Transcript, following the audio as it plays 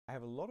I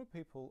have a lot of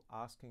people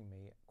asking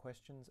me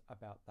questions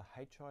about the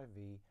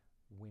HIV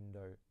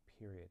window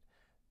period.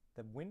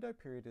 The window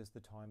period is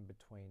the time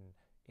between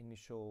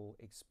initial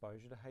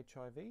exposure to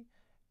HIV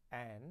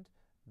and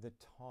the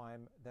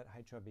time that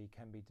HIV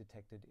can be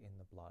detected in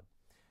the blood.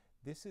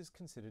 This is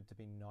considered to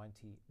be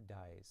 90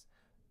 days.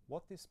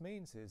 What this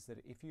means is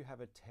that if you have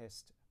a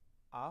test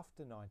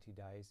after 90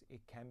 days,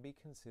 it can be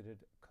considered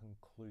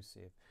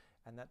conclusive,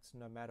 and that's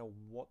no matter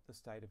what the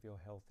state of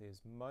your health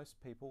is.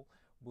 Most people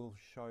will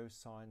show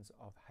signs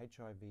of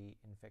HIV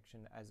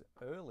infection as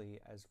early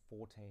as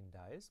 14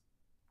 days.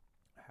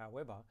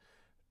 However,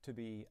 to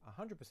be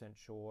 100%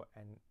 sure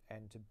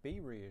and to be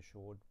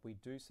reassured, we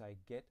do say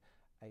get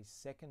a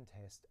second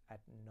test at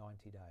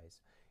 90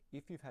 days.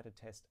 If you've had a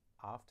test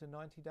after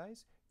 90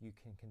 days, you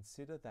can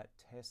consider that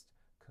test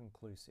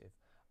conclusive.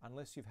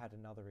 Unless you've had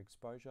another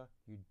exposure,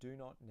 you do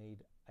not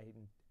need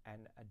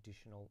an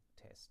additional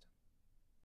test.